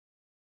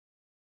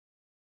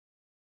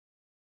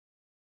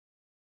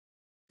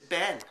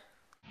Ben.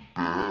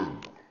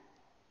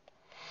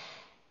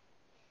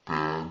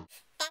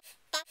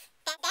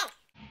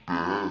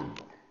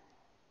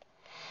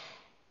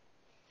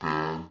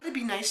 It'd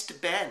be nice to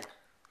Ben.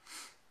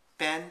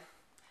 Ben,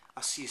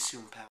 I'll see you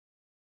soon, pal.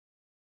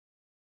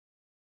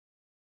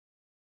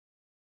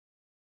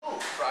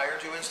 Prior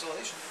to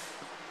installation.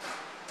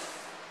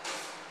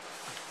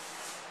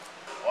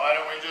 Why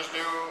don't we just do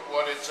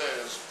what it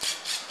says?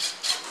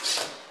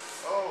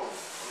 Oh,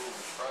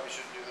 probably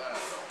shouldn't do that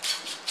though.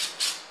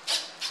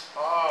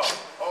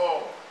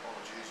 Oh,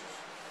 Jesus.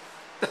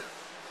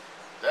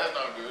 That's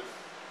not good.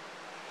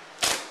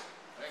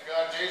 Thank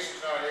God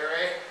Jason's not here,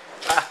 eh?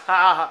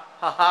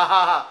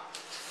 I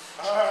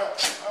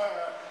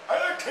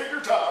like tater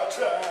tots.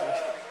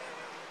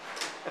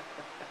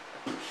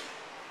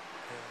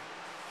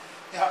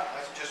 Yeah,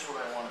 that's just what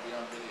I want to be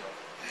on video.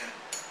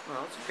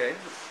 Well, it's okay.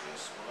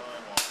 Just what I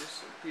want. Just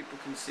so people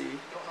can see. I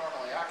don't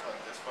normally act like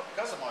this, but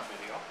because I'm on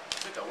video, I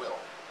think I will.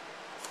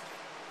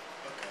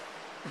 Okay.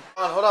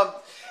 Hold on.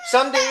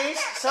 Some days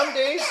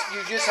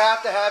you just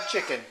have to have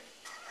chicken.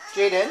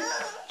 Jaden,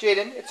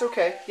 it's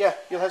okay. Yeah,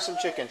 you'll have some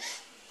chicken.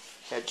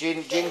 Yeah,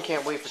 Jaden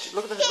can't wait for chicken.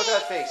 Look at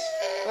that face.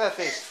 Look at that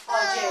face.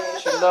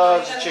 She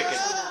loves the chicken.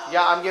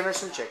 Yeah, I'm giving her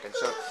some chicken.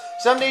 So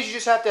some days you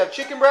just have to have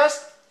chicken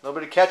breast, a little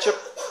bit of ketchup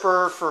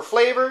for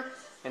flavor,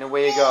 and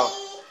away you go.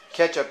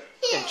 Ketchup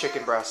and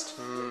chicken breast.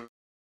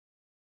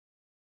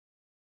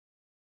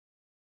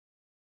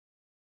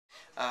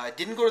 I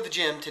didn't go to the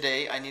gym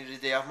today. I needed a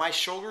day off. My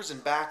shoulders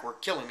and back were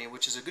killing me,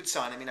 which is a good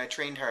sign. I mean, I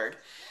trained hard.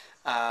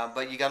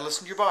 But you got to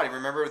listen to your body.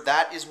 Remember,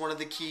 that is one of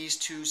the keys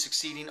to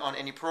succeeding on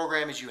any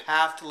program is you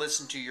have to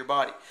listen to your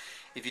body.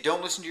 If you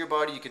don't listen to your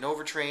body, you can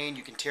overtrain,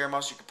 you can tear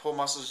muscles, you can pull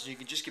muscles, and you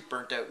can just get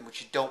burnt out,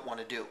 which you don't want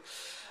to do.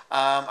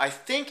 I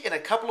think in a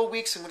couple of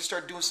weeks I'm going to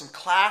start doing some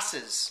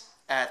classes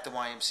at the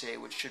YMCA,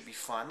 which should be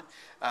fun.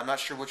 I'm not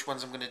sure which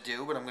ones I'm going to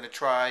do, but I'm going to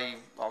try,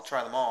 I'll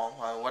try them all,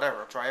 whatever,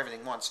 I'll try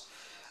everything once.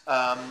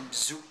 I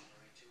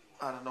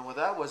don't know what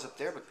that was up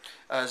there, but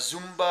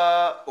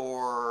Zumba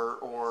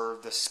or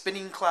the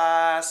spinning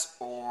class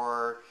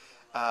or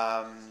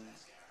I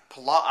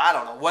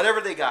don't know,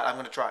 whatever they got, I'm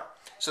going to try.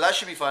 So that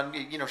should be fun.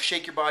 You know,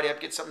 shake your body up,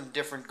 get something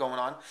different going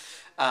on.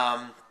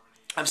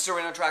 I'm still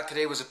right on track.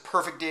 Today was a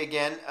perfect day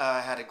again.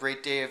 I had a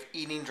great day of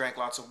eating, drank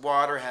lots of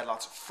water, had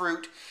lots of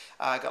fruit,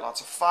 got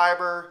lots of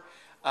fiber,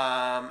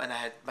 and I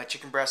had my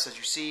chicken breast, as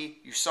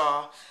you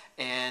saw.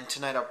 And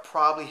tonight I'll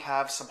probably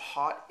have some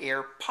hot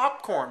air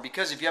popcorn,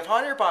 because if you have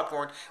hot air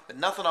popcorn with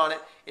nothing on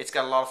it, it's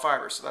got a lot of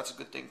fiber, so that's a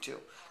good thing too.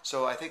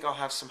 So I think I'll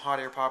have some hot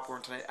air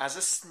popcorn tonight as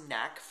a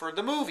snack for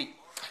the movie.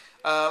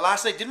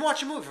 Last night, didn't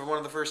watch a movie for one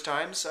of the first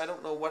times. I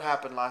don't know what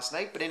happened last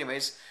night, but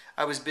anyways,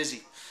 I was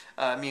busy.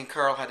 Me and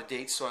Carl had a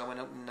date, so I went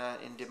out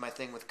and did my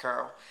thing with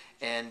Carl.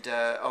 And,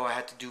 I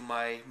had to do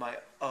my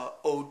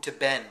ode to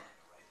Ben.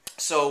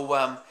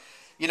 So,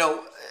 you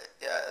know,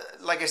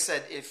 like I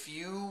said, if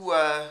you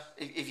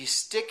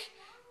stick,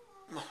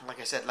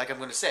 like I'm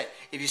going to say,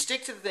 if you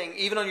stick to the thing,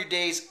 even on your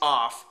days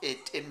off,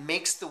 it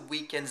makes the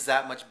weekends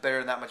that much better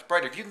and that much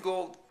brighter. If you can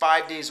go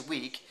 5 days a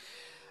week,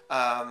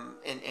 and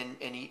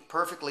eat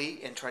perfectly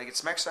and try to get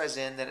some exercise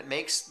in, then it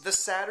makes the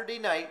Saturday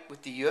night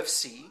with the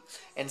UFC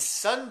and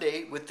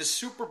Sunday with the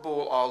Super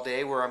Bowl all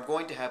day, where I'm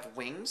going to have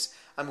wings,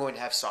 I'm going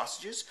to have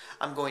sausages,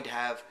 I'm going to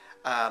have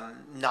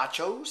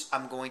nachos,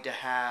 I'm going to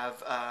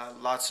have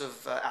lots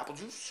of apple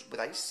juice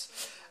with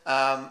ice.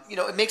 You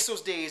know, it makes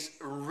those days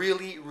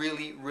really,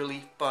 really,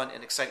 really fun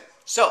and exciting.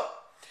 So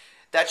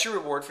that's your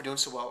reward for doing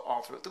so well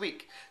all throughout the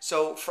week.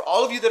 So for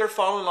all of you that are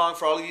following along,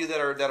 for all of you that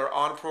are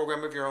on a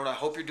program of your own, I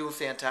hope you're doing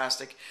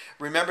fantastic.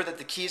 Remember that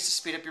the key is to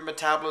speed up your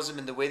metabolism,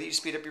 and the way that you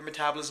speed up your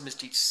metabolism is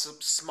to eat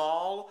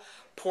small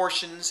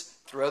portions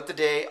throughout the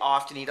day,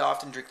 often eat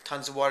often, drink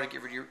tons of water,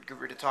 get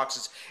rid of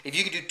toxins. If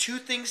you can do 2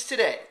 things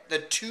today, the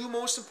 2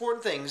 most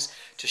important things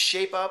to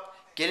shape up,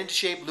 get into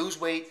shape,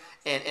 lose weight,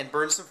 and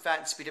burn some fat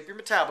and speed up your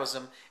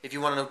metabolism, if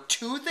you want to know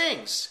 2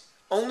 things,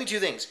 only 2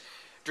 things,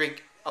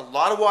 drink a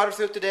lot of water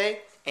throughout the day,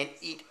 and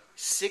eat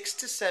 6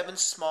 to 7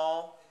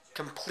 small,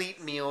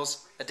 complete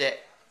meals a day.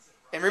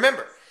 And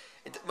remember,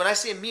 when I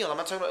say a meal,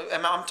 I'm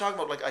talking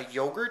about like a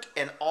yogurt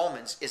and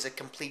almonds is a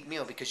complete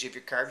meal, because you have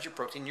your carbs, your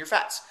protein, and your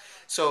fats.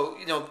 So,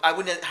 you know, I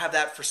wouldn't have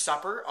that for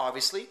supper,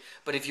 obviously,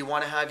 but if you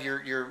want to have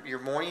your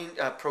morning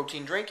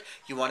protein drink,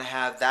 you want to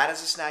have that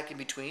as a snack in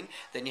between.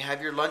 Then you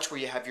have your lunch, where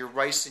you have your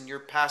rice and your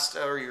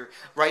pasta, or your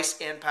rice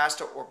and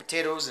pasta, or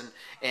potatoes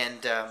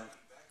and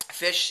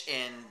fish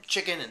and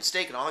chicken and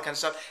steak and all that kind of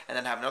stuff, and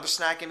then have another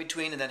snack in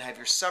between, and then have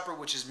your supper,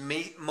 which is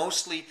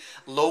mostly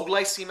low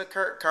glycemic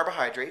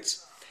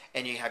carbohydrates,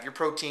 and you have your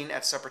protein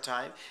at supper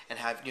time, and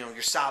have, you know,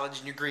 your salads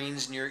and your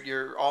greens and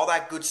your all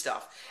that good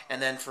stuff.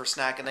 And then for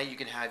snack at night, you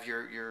can have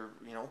your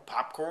you know,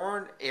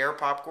 popcorn, air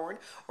popcorn,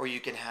 or you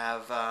can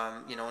have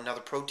you know, another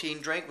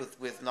protein drink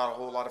with not a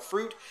whole lot of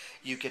fruit.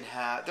 You can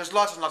have, there's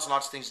lots and lots and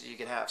lots of things that you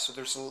can have. So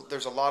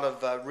there's a lot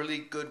of really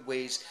good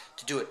ways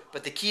to do it.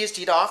 But the key is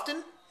to eat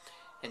often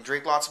and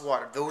drink lots of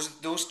water.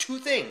 Those 2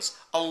 things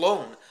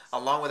alone,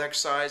 along with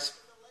exercise,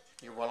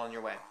 you're well on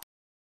your way.